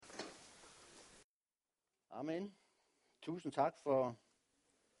Amen. Tusind tak for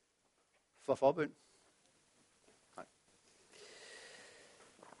forbøn.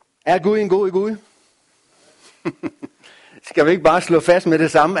 Er Gud en god Gud? Skal vi ikke bare slå fast med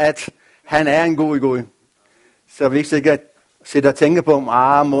det samme, at han er en god Gud? Så vi ikke sikkert sidder og tænker på,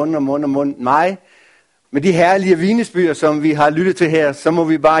 mund. Nej, med de herlige vidnesbyrd, som vi har lyttet til her, så må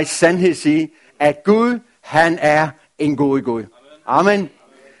vi bare i sandhed sige, at Gud, han er en god Gud. Amen.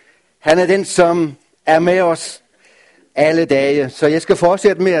 Han er den, som er med os alle dage. Så jeg skal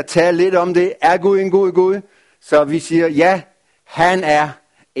fortsætte med at tale lidt om det. Er Gud en god Gud? Så vi siger, ja, han er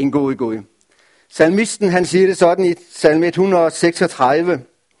en god Gud. Salmisten, han siger det sådan i salme 136.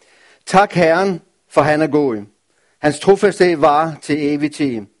 Tak Herren, for han er god. Hans trofasthed varer til evig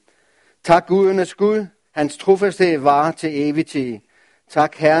tid. Tak gudernes Gud, hans trofasthed varer til evig tid.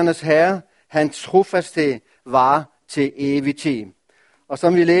 Tak Herrenes Herre, hans trofasthed varer til evig tid. Og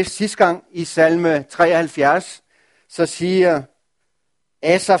som vi læste sidste gang i salme 73, så siger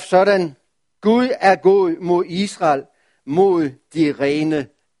Asaf sådan, Gud er god mod Israel, mod de rene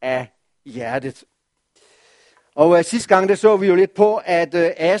af hjertet. Og sidste gang, der så vi jo lidt på, at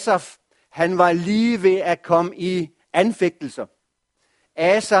Asaf, han var lige ved at komme i anfægtelser.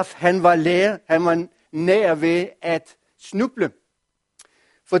 Asaf, han var nær ved at snuble.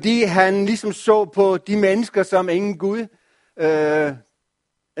 Fordi han ligesom så på de mennesker, som ingen Gud,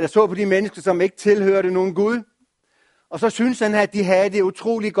 eller så på de mennesker, som ikke tilhørte nogen Gud. Og så synes han, at de havde det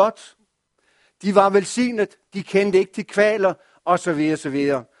utrolig godt. De var velsignet, de kendte ikke til kvaler, osv.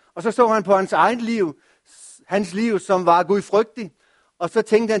 osv. Og så han på hans liv, som var gudfrygtig. Og så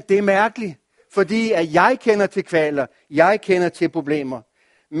tænkte han, det er mærkeligt, fordi at jeg kender til kvaler, jeg kender til problemer.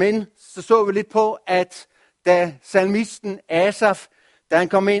 Men så vi lidt på, at da salmisten Asaf, da han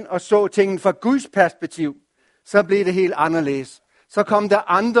kom ind og så tingene fra Guds perspektiv, så blev det helt anderledes. Så kom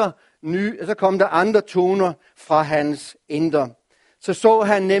der andre toner fra hans indre. Så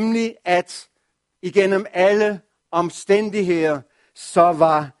han nemlig, at igennem alle omstændigheder, så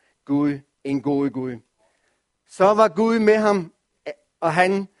var Gud en god Gud. Så var Gud med ham, og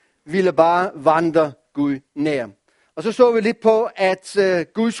han ville bare vandre Gud nær. Og så vi lidt på, at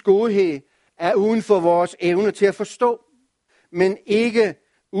Guds godhed er uden for vores evne til at forstå, men ikke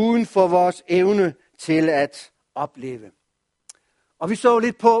uden for vores evne til at opleve. Og vi så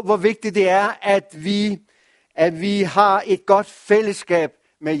lidt på, hvor vigtigt det er, at vi har et godt fællesskab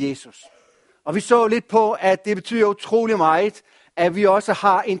med Jesus. Og vi så lidt på, at det betyder utrolig meget, at vi også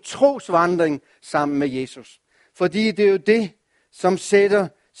har en trosvandring sammen med Jesus. Fordi det er jo det, som sætter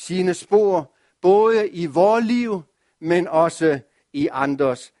sine spor, både i vores liv, men også i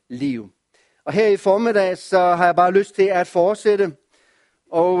andres liv. Og her i formiddag, så har jeg bare lyst til at fortsætte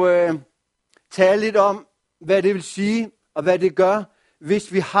og tale lidt om, hvad det vil sige, og hvad det gør,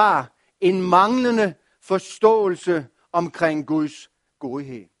 hvis vi har en manglende forståelse omkring Guds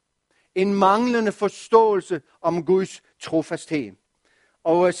godhed. En manglende forståelse om Guds trofasthed.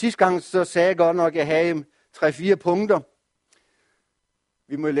 Og sidste gang så sagde jeg godt nok, at jeg havde 3-4 punkter.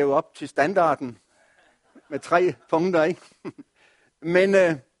 Vi må leve op til standarden med 3 punkter, ikke? Men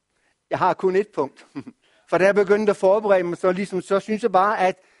jeg har kun 1 punkt. For da jeg begyndte at forberede mig, så synes jeg bare,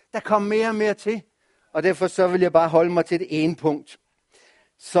 at der kom mere og mere til. Og derfor så vil jeg bare holde mig til det ene punkt,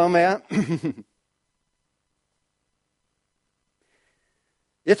 som er...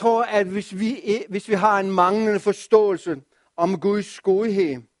 Jeg tror, at hvis vi har en manglende forståelse om Guds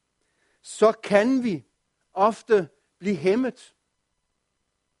godhed, så kan vi ofte blive hæmmet.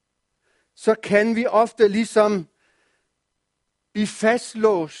 Så kan vi ofte ligesom blive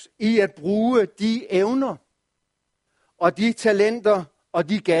fastlåst i at bruge de evner og de talenter og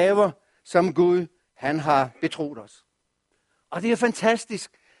de gaver, som Gud han har betroet os. Og det er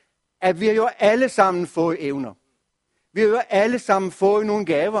fantastisk, at vi jo alle sammen fået evner. Vi har jo alle sammen fået nogle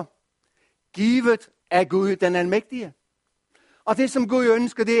gaver, givet af Gud den almægtige. Og det, som Gud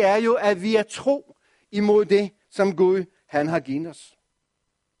ønsker, det er jo, at vi er tro imod det, som Gud han har givet os.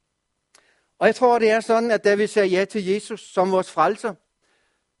 Og jeg tror, det er sådan, at da vi sagde ja til Jesus som vores frelser,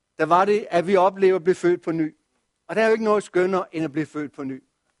 der var det, at vi oplever at blive født på ny. Og der er jo ikke noget skønnere, end at blive født på ny.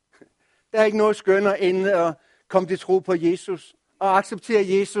 Der er ikke noget skønnere, end at komme til tro på Jesus og acceptere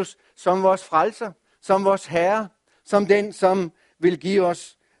Jesus som vores frelser, som vores herre, som den, som vil give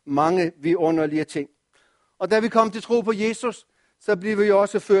os mange vidunderlige ting. Og da vi kom til tro på Jesus, så bliver vi jo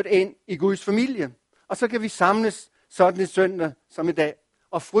også ført ind i Guds familie. Og så kan vi samles sådan en søndag som i dag,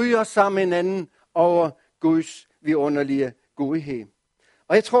 og fryde os sammen med hinanden over Guds vidunderlige godhed.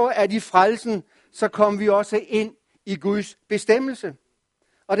 Og jeg tror, at i frelsen, så kommer vi også ind i Guds bestemmelse.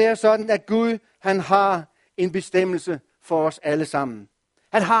 Og det er sådan, at Gud, han har en bestemmelse for os alle sammen.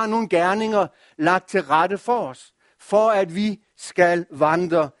 Han har nogle gerninger lagt til rette for os, for at vi skal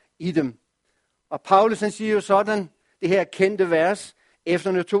vandre i dem. Og Paulus han siger jo sådan, det her kendte vers,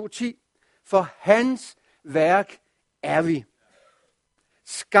 Efeserne 2:10, for hans værk er vi,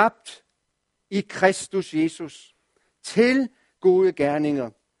 skabt i Kristus Jesus, til gode gerninger,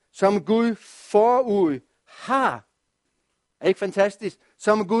 som Gud forud har. Er ikke fantastisk?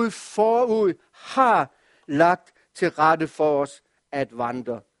 Som Gud forud har lagt til rette for os at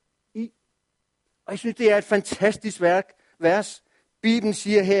vandre i. Og jeg synes, det er et fantastisk vers. Bibelen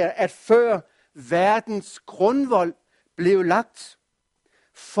siger her, at før verdens grundvold blev lagt,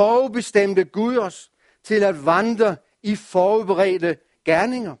 forudbestemte Gud os til at vandre i forberedte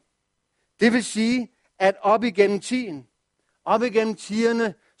gerninger. Det vil sige, at op igennem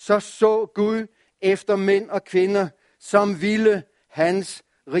tiderne, så Gud efter mænd og kvinder, som ville hans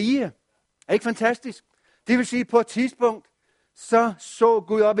rige. Er ikke fantastisk? Det vil sige, på et tidspunkt, så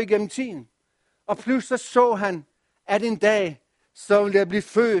Gud op igennem tiden. Og pludselig så han, at en dag, så ville der blive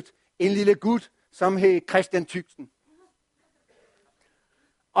født en lille gut, som hed Christian Tyksen.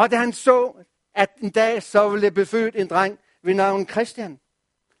 Og da han så, at en dag, så ville der blive født en dreng ved navn Christian,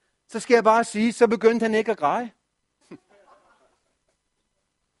 så skal jeg bare sige, så begyndte han ikke at græde.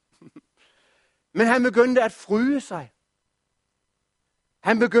 Men han begyndte at fryde sig.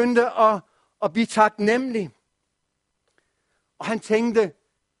 Han begyndte at blive taknemmelig. Og han tænkte,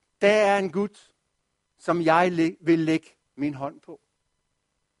 der er en Gud, som jeg vil lægge min hånd på.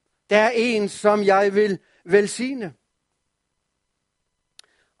 Der er en, som jeg vil velsigne.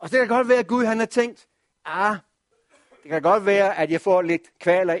 Og så kan det godt være, at Gud han har tænkt, det kan godt være, at jeg får lidt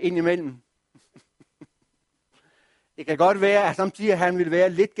kvaler indimellem. Det kan godt være, at samtidig han vil være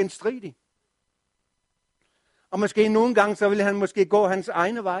lidt genstridig. Og måske nogle gange, så vil han måske gå hans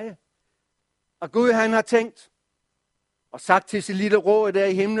egne veje. Og Gud han har tænkt, og sagt til sin lille rå der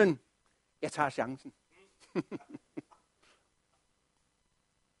i himlen, jeg tager chancen.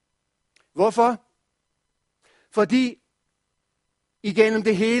 Hvorfor? Fordi igennem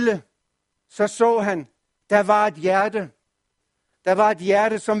det hele, så han, der var et hjerte. Der var et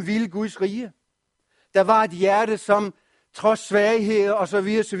hjerte, som ville Guds rige. Der var et hjerte, som trods svagheder og så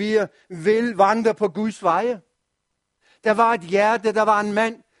videre, vil vandre på Guds veje. Der var et hjerte, der var en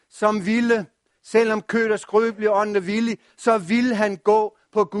mand, som ville, selvom kød og skrøbelig ånd er villig, så ville han gå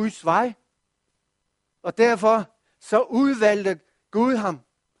på Guds vej. Og derfor så udvalgte Gud ham.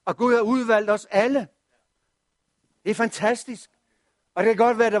 Og Gud har udvalgt os alle. Det er fantastisk. Og det kan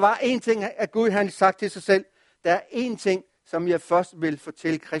godt være, at der var en ting, at Gud han sagt til sig selv. Der er en ting, som jeg først vil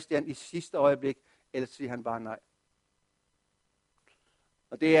fortælle Christian i sidste øjeblik, ellers siger han bare nej.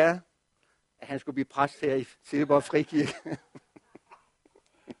 Og det er, at han skulle blive præst her i Silkeborg Frikirke.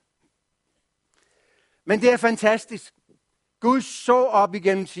 Men det er fantastisk. Gud så op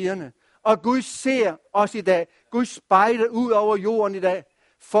igennem tiderne. Og Gud ser os i dag. Gud spejder ud over jorden i dag.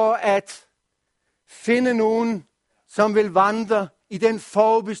 For at finde nogen, som vil vandre i den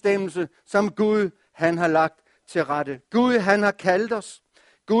forudbestemmelse, som Gud han har lagt til rette. Gud han har kaldt os.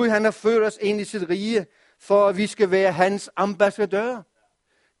 Gud han har ført os ind i sit rige, for at vi skal være hans ambassadør.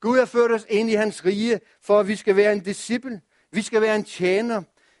 Gud har ført os ind i hans rige, for at vi skal være en disciple. Vi skal være en tjener.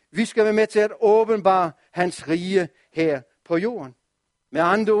 Vi skal være med til at åbenbare hans rige her på jorden. Med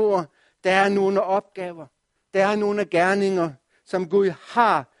andre ord, der er nogle opgaver. Der er nogle gerninger, som Gud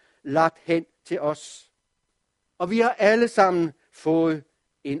har lagt hen til os. Og vi har alle sammen fået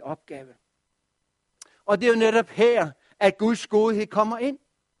en opgave. Og det er jo netop her, at Guds godhed kommer ind.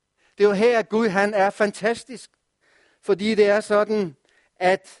 Det er jo her, at Gud han er fantastisk. Fordi det er sådan,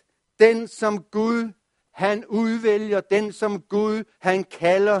 at den som Gud han udvælger, den som Gud han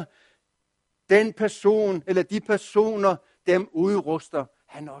kalder, den person eller de personer, dem udruster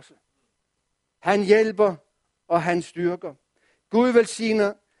han også. Han hjælper, og han styrker. Gud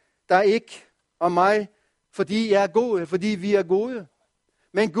velsigner dig ikke og mig, fordi jeg er god, fordi vi er gode.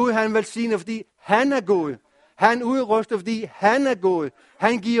 Men Gud han velsigner, fordi han er god. Han udruster, fordi han er god.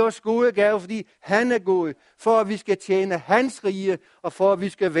 Han giver os gode gaver, fordi han er god. For at vi skal tjene hans rige, og for at vi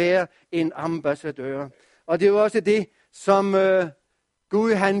skal være en ambassadør. Og det er jo også det, som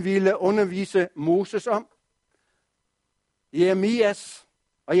Gud han ville undervise Moses om. Jeremias.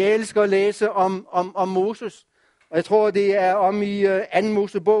 Og jeg elsker at læse om Moses. Og jeg tror, det er om i 2.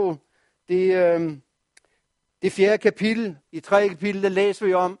 Mosebog. Det 4. kapitel. I 3. kapitel, der læser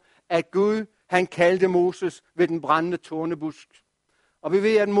vi om, at Gud han kaldte Moses ved den brændende tornebusk. Og vi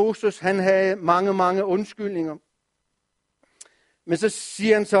ved, at Moses han havde mange undskyldninger. Men så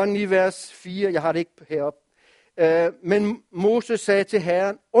siger han sådan i vers 4, jeg har det ikke heroppe. Men Moses sagde til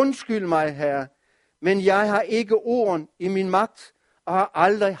Herren, undskyld mig, Herre, men jeg har ikke orden i min magt og har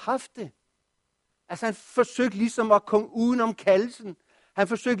aldrig haft det. Altså han forsøgte ligesom at komme udenom kaldelsen. Han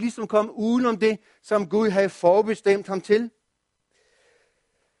forsøgte ligesom at komme udenom det, som Gud havde forbestemt ham til.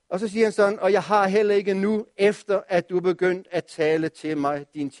 Og så siger han sådan, og jeg har heller ikke nu, efter at du er begyndt at tale til mig,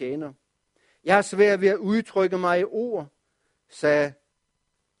 din tjener. Jeg har svært ved at udtrykke mig i ord,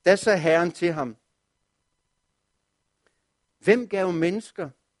 da sagde Herren til ham. Hvem gav mennesker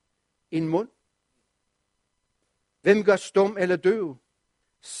en mund? Hvem gør stum eller døv?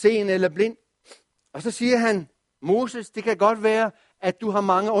 Sen eller blind? Og så siger han, Moses, det kan godt være, at du har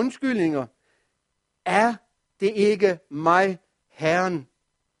mange undskyldninger. Er det ikke mig, Herren?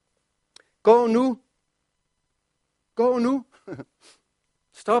 Gå nu. Gå nu.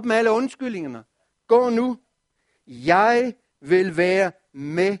 Stop med alle undskyldningerne. Gå nu. Jeg vil være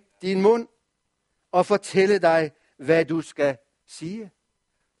med din mund og fortælle dig, hvad du skal sige.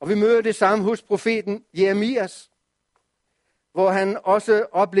 Og vi møder det samme hos profeten Jeremias, hvor han også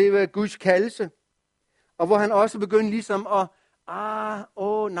oplevede Guds kaldelse, og hvor han også begyndte ligesom at,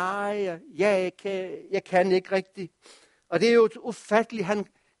 nej, jeg kan ikke rigtigt. Og det er jo ufatteligt, han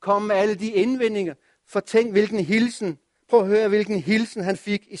kom med alle de indvendinger. For tænk, hvilken hilsen. Prøv at høre, hvilken hilsen han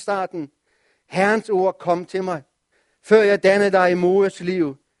fik i starten. Herrens ord kom til mig. Før jeg dannede dig i moders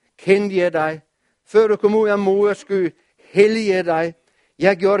liv, kendte jeg dig. Før du kom ud af moders skød, helligede jeg dig.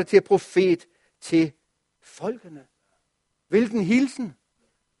 Jeg gjorde dig til profet til folkene. Hvilken hilsen.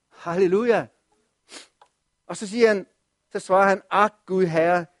 Halleluja. Og så siger han, så svarer han, ak Gud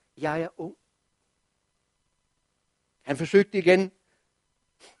Herre, jeg er ung. Han forsøgte igen.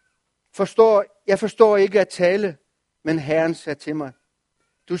 Jeg forstår ikke at tale, men Herren sagde til mig,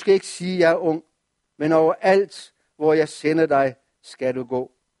 du skal ikke sige, jeg er ung, men overalt, hvor jeg sender dig, skal du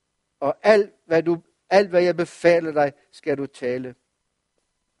gå. Og alt, hvad jeg befaler dig, skal du tale.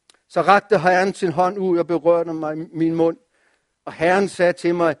 Så rakte Herren sin hånd ud og berørte mig min mund. Og Herren sagde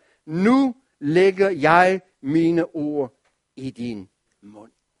til mig, nu lægger jeg mine ord i din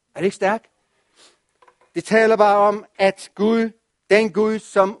mund. Er det ikke stærkt? Det taler bare om, at Gud, den Gud,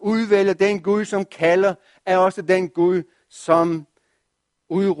 som udvælger, den Gud, som kalder, er også den Gud, som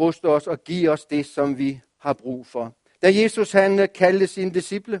udruster os og giver os det, som vi har brug for. Da Jesus han kaldte sine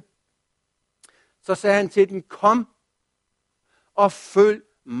disciple, så sagde han til dem, kom og følg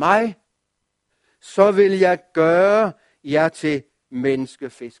mig, så vil jeg gøre jer til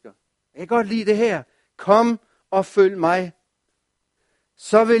menneskefisker. Jeg kan godt lide det her. Kom og følg mig.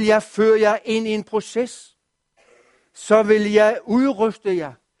 Så vil jeg føre jer ind i en proces. Så vil jeg udruste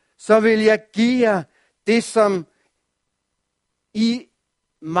jer. Så vil jeg give jer det, som I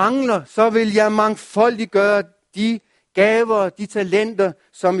mangler. Så vil jeg mangfoldiggøre de gaver, de talenter,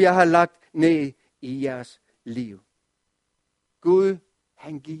 som jeg har lagt ned i jeres liv. Gud,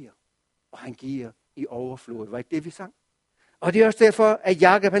 han giver. Og han giver i overflod. Var ikke det, vi sang? Og det er også derfor, at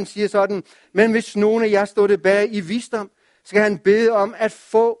Jakob han siger sådan, men hvis nogen af jer står tilbage i visdom, skal han bede om at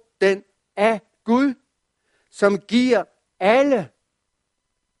få den af Gud, som giver alle.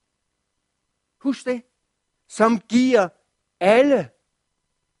 Husk det. Som giver alle.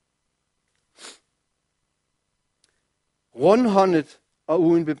 Rundhåndet og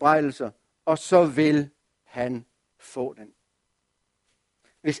uden bebrejdelser, og så vil han få den.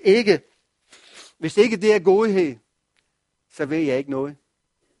 Hvis ikke det er godhed, så ved jeg ikke noget.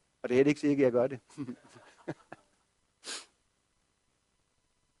 Og det er ikke sikkert, at jeg gør det.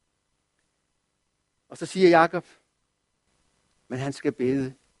 Og så siger Jakob, men han skal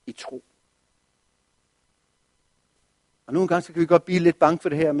bede i tro. Og nogle gange så kan vi godt blive lidt bange for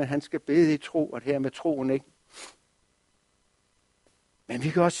det her, men han skal bede i tro, og det her med troen, ikke? Men vi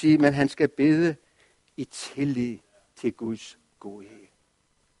kan også sige, at han skal bede i tillid til Guds godhed.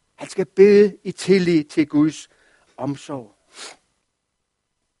 Han skal bede i tillid til Guds omsorg.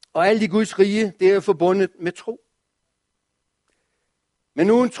 Og alt i Guds rige, det er forbundet med tro.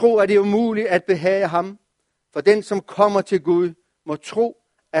 Men uden tro er det umuligt at behage ham, for den, som kommer til Gud, må tro,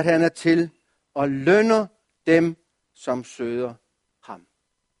 at han er til og lønner dem, som søger ham.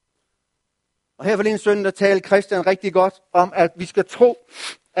 Og her forleden søndag talte Christian rigtig godt om, at vi skal tro,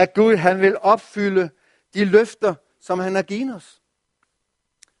 at Gud han vil opfylde de løfter, som han har givet os.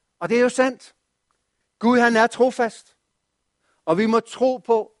 Og det er jo sandt. Gud han er trofast. Og vi må tro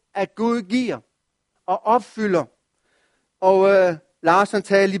på, at Gud giver og opfylder. Og Lars han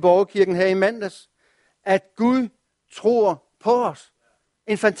talte i Borgerkirken her i mandags, at Gud tror på os.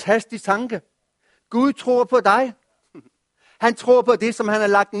 En fantastisk tanke. Gud tror på dig. Han tror på det, som han har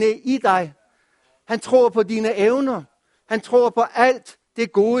lagt ned i dig. Han tror på dine evner. Han tror på alt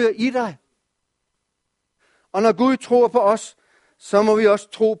det gode i dig. Og når Gud tror på os, så må vi også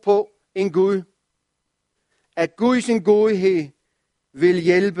tro på en Gud. At Gud i sin godhed vil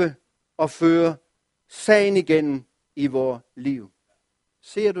hjælpe og føre sagen igennem i vores liv.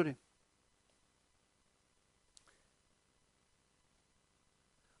 Ser du det?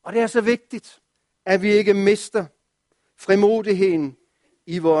 Og det er så vigtigt, at vi ikke mister frimodigheden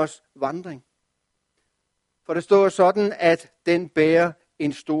i vores vandring. For det står sådan, at den bærer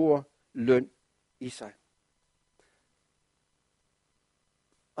en stor løn i sig.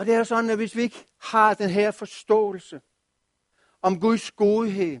 Og det er sådan, at hvis vi ikke har den her forståelse om Guds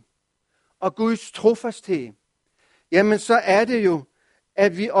godhed og Guds trofasthed, jamen så er det jo,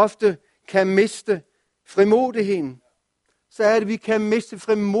 at vi ofte kan miste frimodigheden. Så er det, at vi kan miste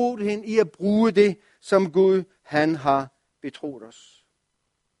frimodigheden i at bruge det, som Gud han har betroet os.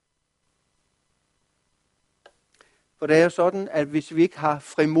 For det er jo sådan, at hvis vi ikke har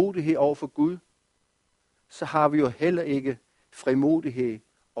frimodighed over for Gud, så har vi jo heller ikke frimodighed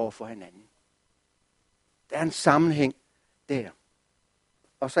over for hinanden. Der er en sammenhæng der.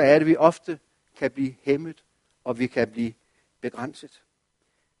 Og så er det, at vi ofte kan blive hæmmet, og vi kan blive begrænset.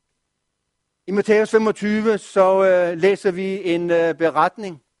 I Matthæus 25, så læser vi en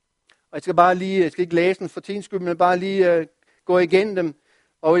beretning. Og jeg skal ikke læse den for tidens skyld, men bare lige gå igennem dem.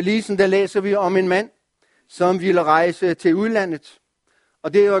 Og i Lisen, der læser vi om en mand, som ville rejse til udlandet.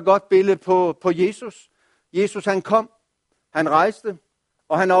 Og det er jo et godt billede på Jesus. Jesus han kom, han rejste,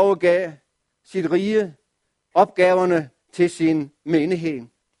 og han overgav sit rige, opgaverne til sin menighed.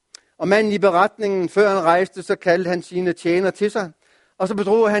 Og manden i beretningen, før han rejste, så kaldte han sine tjenere til sig. Og så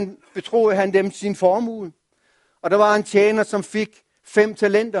betroede han dem sin formue. Og der var en tjener, som fik 5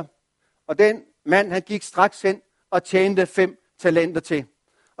 talenter. Og den mand, han gik straks hen og tjente 5 talenter til.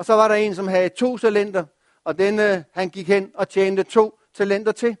 Og så var der en, som havde 2 talenter. Og denne, han gik hen og tjente 2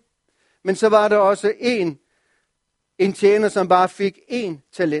 talenter til. Men så var der også en tjener, som bare fik 1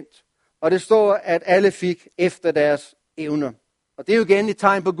 talent. Og det står, at alle fik efter deres evner. Og det er jo igen et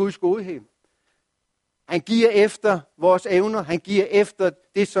tegn på Guds godhed. Han giver efter vores evner. Han giver efter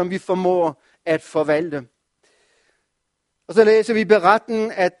det, som vi formår at forvalte. Og så læser vi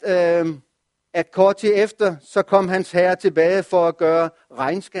beretningen, at kort tid efter, så kom hans herre tilbage for at gøre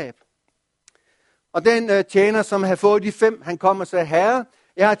regnskab. Og den tjener, som havde fået de 5, han kom og sagde, herre,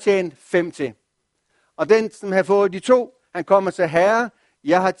 jeg har tjent 5 til. Og den, som havde fået de 2, han kom og sagde, herre,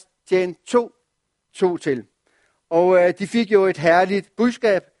 jeg har tjent 2 til. Og de fik jo et herligt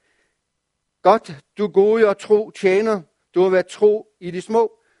budskab. Godt, du gode og tro tjener, du har været tro i de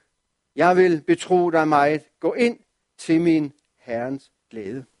små. Jeg vil betro dig meget. Gå ind til min herrens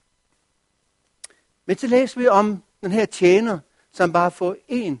glæde. Men så læser vi om den her tjener, som bare får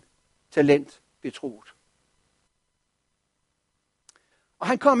 1 talent betroet. Og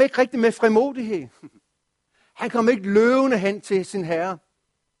han kom ikke rigtig med frimodighed. Han kom ikke løvende hen til sin herre.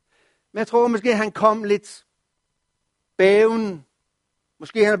 Men jeg tror måske, han kom lidt bæven.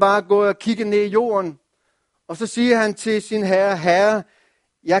 Måske han bare gået og kigget ned i jorden. Og så siger han til sin herre, herre,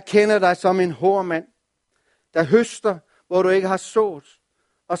 jeg kender dig som en hård mand, der høster, hvor du ikke har sået,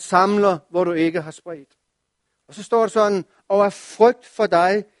 og samler, hvor du ikke har spredt. Og så står det sådan, og af frygt for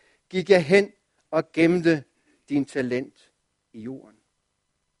dig gik jeg hen og gemte din talent i jorden.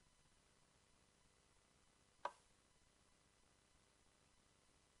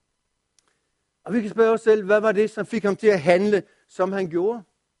 Og vi kan spørge os selv, hvad var det, som fik ham til at handle, som han gjorde?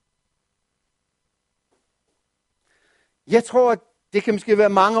 Jeg tror, at det kan måske være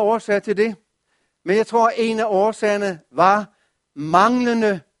mange årsager til det. Men jeg tror, at en af årsagerne var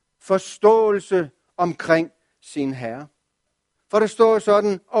manglende forståelse omkring sin herre. For der står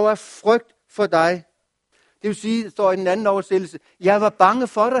sådan, og af frygt for dig. Det vil sige, det står i den anden oversættelse, jeg var bange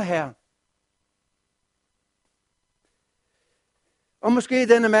for dig, herre. Og måske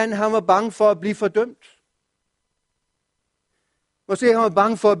denne mand, han var bange for at blive fordømt. Måske han var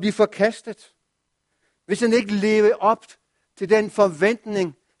bange for at blive forkastet. Hvis han ikke levede op til den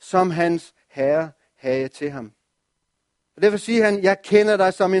forventning, som hans herre havde til ham. Og derfor siger han, jeg kender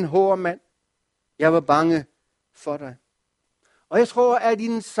dig som en hård mand. Jeg var bange for dig. Og jeg tror, at i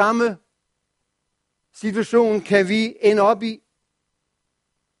den samme situation kan vi ende op i,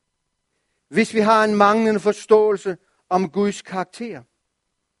 hvis vi har en manglende forståelse om Guds karakter.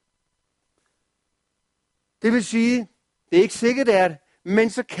 Det vil sige, det er ikke sikkert, det er det, men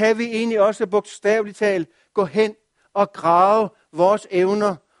så kan vi egentlig også bogstaveligt talt gå hen og grave vores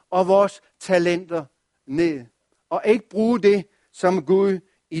evner og vores talenter ned. Og ikke bruge det, som Gud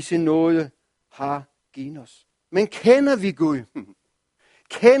i sin nåde har givet os. Men kender vi Gud?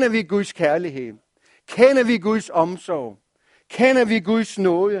 Kender vi Guds kærlighed? Kender vi Guds omsorg? Kender vi Guds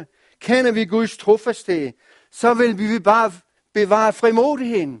nåde? Kender vi Guds trofasthed? Så vil vi bare bevare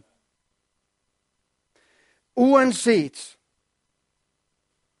frimodigheden. Uanset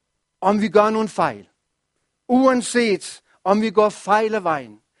om vi gør nogle fejl. Uanset om vi går fejl af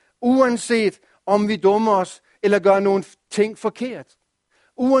vejen. Uanset om vi dummer os eller gør nogle ting forkert.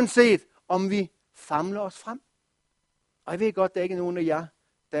 Uanset om vi famler os frem. Og jeg ved godt, der er ikke nogen af jer,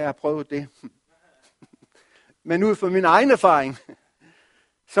 der har prøvet det. Men ud fra min egen erfaring,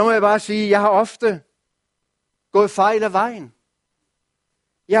 så må jeg bare sige, at jeg har ofte gået fejl af vejen.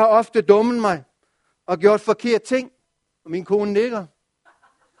 Jeg har ofte dummet mig og gjort forkerte ting. Og min kone nikker.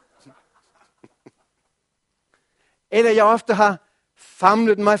 Eller jeg ofte har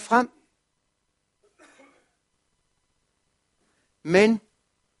famlet mig frem. Men,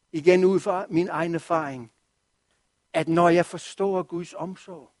 igen ud fra min egen erfaring, at når jeg forstår Guds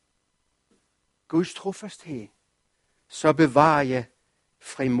omsorg, Guds trofasthed, så bevarer jeg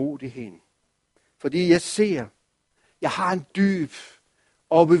frimodigheden. Fordi jeg ser, jeg har en dyb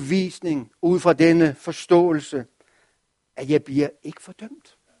overbevisning ud fra denne forståelse, at jeg bliver ikke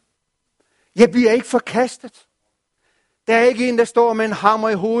fordømt. Jeg bliver ikke forkastet. Der er ikke en, der står med en hammer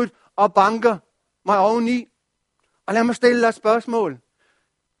i hovedet og banker mig oveni. Og lad mig stille dig et spørgsmål.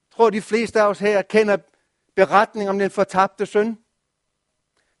 Jeg tror, de fleste af os her kender beretningen om den fortabte søn.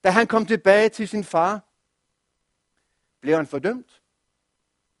 Da han kom tilbage til sin far, blev han fordømt?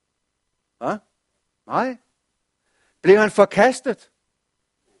 Hva? Nej. Blev han forkastet?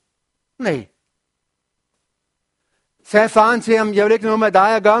 Nej. Sagde faren til ham, jeg vil ikke noget med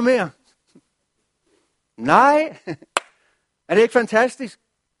dig at gøre mere. Nej. Er det ikke fantastisk?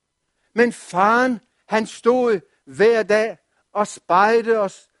 Men faren, han stod hver dag og spejlede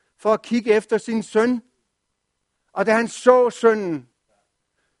os for at kigge efter sin søn. Og da han så sønnen,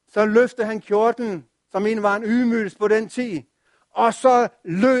 så løftede han kjorten, som en var en ydmygelse på den tid. Og så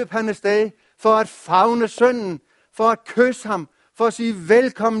løb han afsted for at favne sønnen, for at kysse ham, for at sige,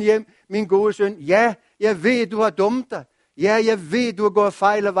 velkommen hjem, min gode søn. Ja, jeg ved, du har dummet dig. Ja, jeg ved, du har gået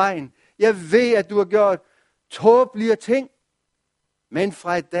fejl af vejen. Jeg ved, at du har gjort tåbelige ting. Men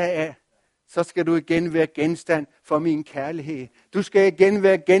fra i dag af, så skal du igen være genstand for min kærlighed. Du skal igen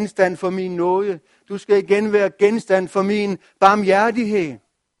være genstand for min nåde. Du skal igen være genstand for min barmhjertighed.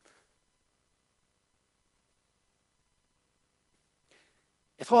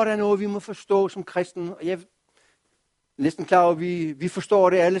 Jeg tror, der er noget, vi må forstå som kristen. Og jeg er næsten klar over, at vi forstår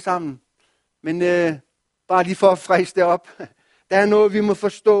det alle sammen. Men bare lige for at fræse det op. Der er noget, vi må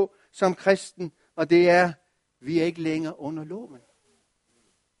forstå som kristen. Og det er, vi er ikke længere under loven.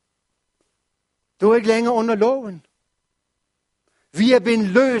 Du er ikke længere under loven. Vi er blevet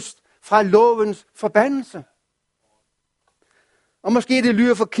løst fra lovens forbandelse. Og måske det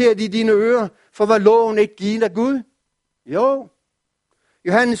lyder forkert i dine ører, for var loven ikke givet af Gud? Jo.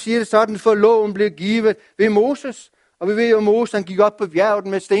 Johannes siger det sådan, for loven blev givet ved Moses. Og vi ved jo, at Moses han gik op på bjerget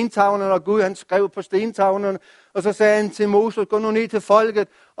med stentavlerne, og Gud han skrev på stentavlerne. Og så sagde han til Moses, gå nu ned til folket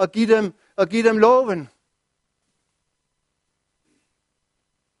og giv dem loven.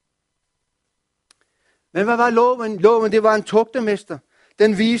 Men hvad var loven? Loven, det var en tugtemester.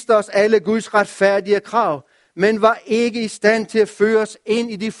 Den viste os alle Guds retfærdige krav, men var ikke i stand til at føre os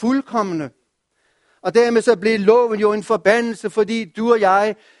ind i de fuldkomne. Og dermed så blev loven jo en forbandelse, fordi du og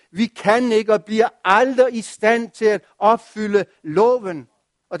jeg, vi kan ikke og bliver aldrig i stand til at opfylde loven.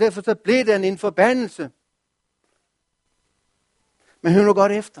 Og derfor så blev den en forbandelse. Men hør nu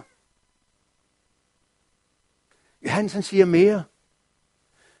godt efter. Johannes han siger mere.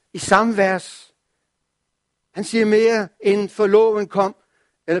 I samme vers. Han siger mere, end for loven kom,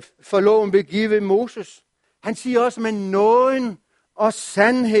 eller for loven blev givet Moses. Han siger også, at nåden og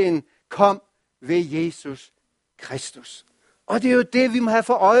sandheden kom ved Jesus Kristus. Og det er jo det, vi må have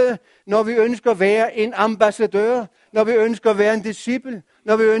for øje, når vi ønsker at være en ambassadør, når vi ønsker at være en disciple,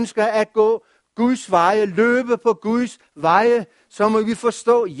 når vi ønsker at gå Guds veje, løbe på Guds veje, så må vi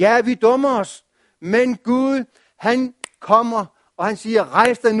forstå, ja, vi dummer os, men Gud, han kommer, og han siger,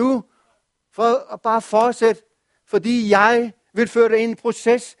 rejs dig nu, for at bare fortsætte, fordi jeg vil føre dig ind i en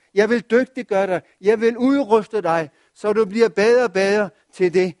proces, jeg vil dygtiggøre dig, jeg vil udruste dig, så du bliver bedre og bedre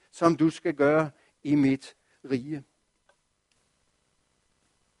til det, som du skal gøre i mit rige.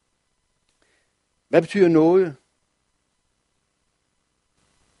 Hvad betyder noget?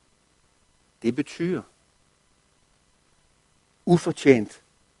 Det betyder ufortjent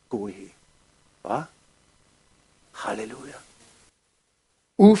godhed. Hvad? Halleluja.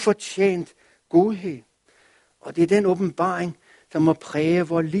 Ufortjent godhed. Og det er den åbenbaring, der må præge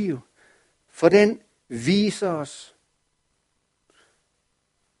vores liv. For den viser os,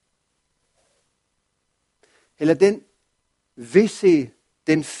 eller den vidsthed,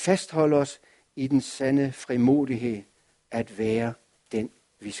 den fastholder os i den sande frimodighed at være den,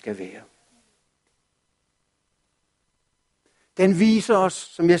 vi skal være. Den viser os,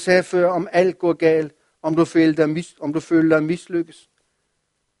 som jeg sagde før, om alt går galt, om du føler dig mislykkes.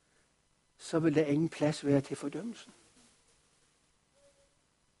 Så vil der ingen plads være til fordømmelsen.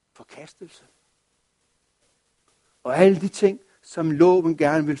 Forkastelse. Og alle de ting, som loven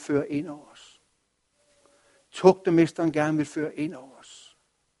gerne vil føre ind over os. Tugtemesteren gerne vil føre ind over os.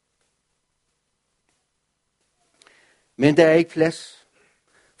 Men der er ikke plads,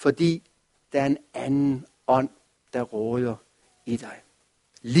 fordi der er en anden ånd, der råder i dig.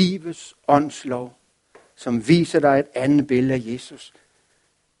 Livets åndslov, som viser dig et andet billede af Jesus.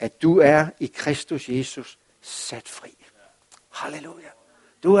 At du er i Kristus Jesus sat fri. Halleluja.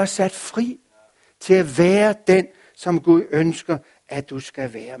 Du er sat fri til at være den, som Gud ønsker, at du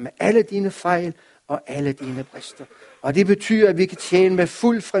skal være. Med alle dine fejl og alle dine brister. Og det betyder, at vi kan tjene med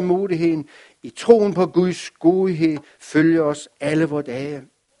fuld frimodighed i troen på Guds godhed, følger os alle vores dage.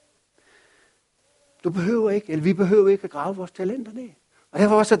 Vi behøver ikke at grave vores talenter ned. Og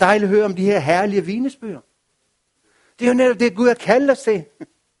derfor er det også så dejligt at høre om de her herlige vidnesbyrd. Det er jo netop det, Gud har kaldt os til.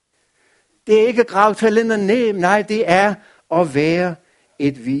 Det er ikke at grave talenter ned, nej, det er at være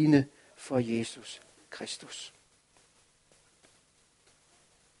et vidne for Jesus Kristus.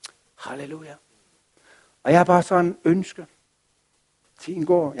 Halleluja. Og jeg har bare sådan en ønske. Tiden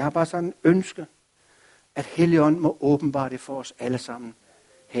går. Jeg har bare sådan en ønske, at Helligånden må åbenbare det for os alle sammen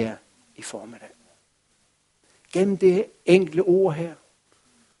her i formiddag. Gennem det enkle ord her.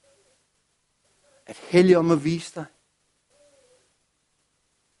 At Helligånden må vise dig,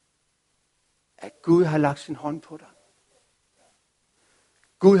 at Gud har lagt sin hånd på dig.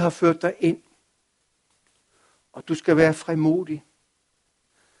 Gud har ført dig ind. Og du skal være frimodig.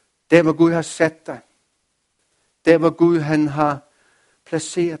 Der hvor Gud har sat dig. Der hvor Gud han har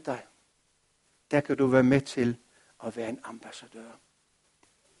placeret dig. Der kan du være med til at være en ambassadør.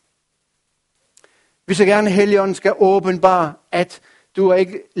 Vi så gerne Helligånden skal åbenbare, at du er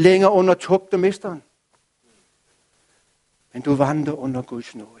ikke længere under tugtemesteren. Men du vandrer under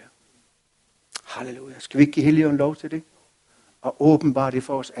Guds nåde. Halleluja. Skal vi ikke give Helligånden lov til det? Og åbenbare det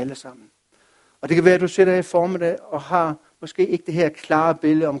for os alle sammen. Og det kan være, at du sidder her i formiddag og har måske ikke det her klare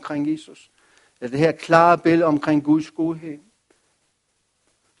billede omkring Jesus. Eller det her klare billede omkring Guds godhed.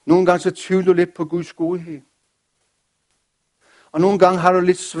 Nogle gange så tvivler du lidt på Guds godhed. Og nogle gange har du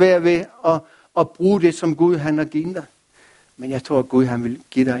lidt svært ved at bruge det, som Gud han har givet dig. Men jeg tror, at Gud han vil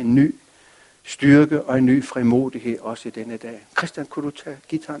give dig en ny styrke og en ny frimodighed også i denne dag. Christian, kunne du tage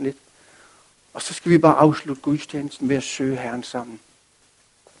gitaren lidt? Og så skal vi bare afslutte gudstjenesten ved at søge Herren sammen.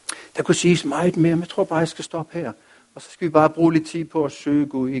 Der kunne siges meget mere, men jeg tror bare, jeg skal stoppe her. Og så skal vi bare bruge lidt tid på at søge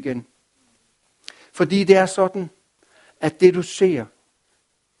Gud igen. Fordi det er sådan, at det du ser,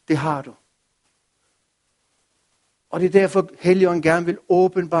 det har du. Og det er derfor, Helligånden gerne vil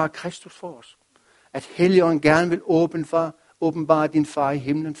åbenbare Kristus for os. At Helligånden gerne vil åbenbare din far i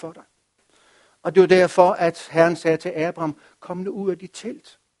himlen for dig. Og det er derfor, at Herren sagde til Abraham, kom nu ud af dit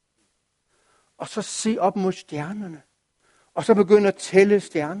telt. Og så se op mod stjernerne. Og så begynder at tælle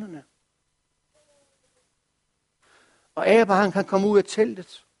stjernerne. Og Abraham kan komme ud af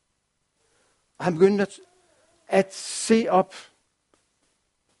teltet. Og han begynder at se op.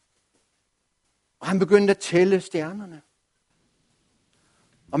 Og han begyndte at tælle stjernerne.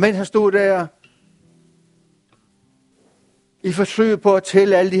 Og mens han stod der i forsøg på at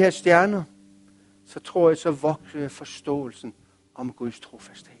tælle alle de her stjerner, så tror jeg, så voksede forståelsen om Guds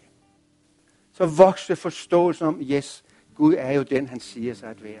trofasthed. Så voksede forståelsen om, yes, Gud er jo den, han siger sig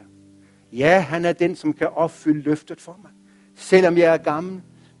at være. Ja, han er den, som kan opfylde løftet for mig. Selvom jeg er gammel,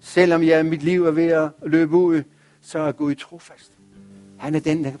 selvom mit liv er ved at løbe ud, så er Gud trofast. Han er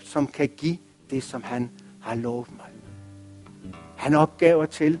den, som kan give det, som han har lovet mig. Han opgaver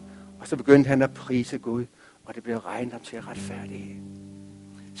til, og så begyndte han at prise Gud, og det blev regnet ham til retfærdighed.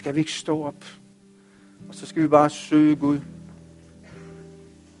 Skal vi ikke stå op, og så skal vi bare søge Gud.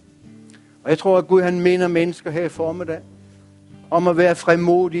 Og jeg tror, at Gud han minder mennesker her i formiddag, om at være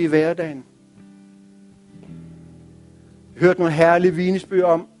frimodige i hverdagen. Jeg hørte nogle herlige vidnesbyrd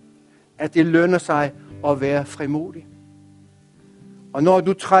om, at det lønner sig at være frimodig. Og når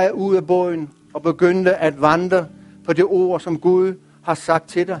du træder ud af båden og begynder at vandre på det ord, som Gud har sagt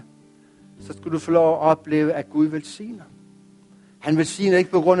til dig, så skal du få lov at opleve, at Gud velsigner. Han velsigner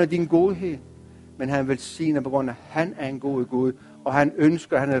ikke på grund af din godhed, men han velsigner på grund af, at han er en god Gud, og han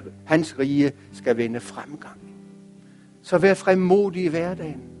ønsker, at hans rige skal vinde fremgang. Så vær frimodig i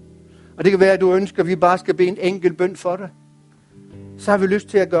hverdagen. Og det kan være, at du ønsker, at vi bare skal bede en enkelt bøn for dig. Så har vi lyst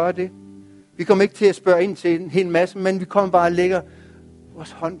til at gøre det. Vi kommer ikke til at spørge ind til en hel masse, men vi kommer bare og lægger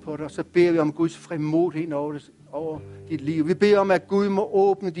vores hånd på dig, og så beder vi om Guds frimodighed over dit liv. Vi beder om, at Gud må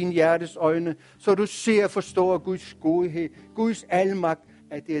åbne din hjertes øjne, så du ser og forstår Guds godhed, Guds almagt,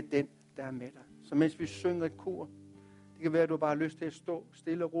 at det er den, der er med dig. Så mens vi synger et kor, det kan være, at du bare har lyst til at stå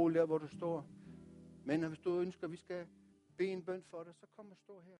stille og roligt der, hvor du står. Men hvis du ønsker, at vi skal bede en bøn for dig, så kom og stå her.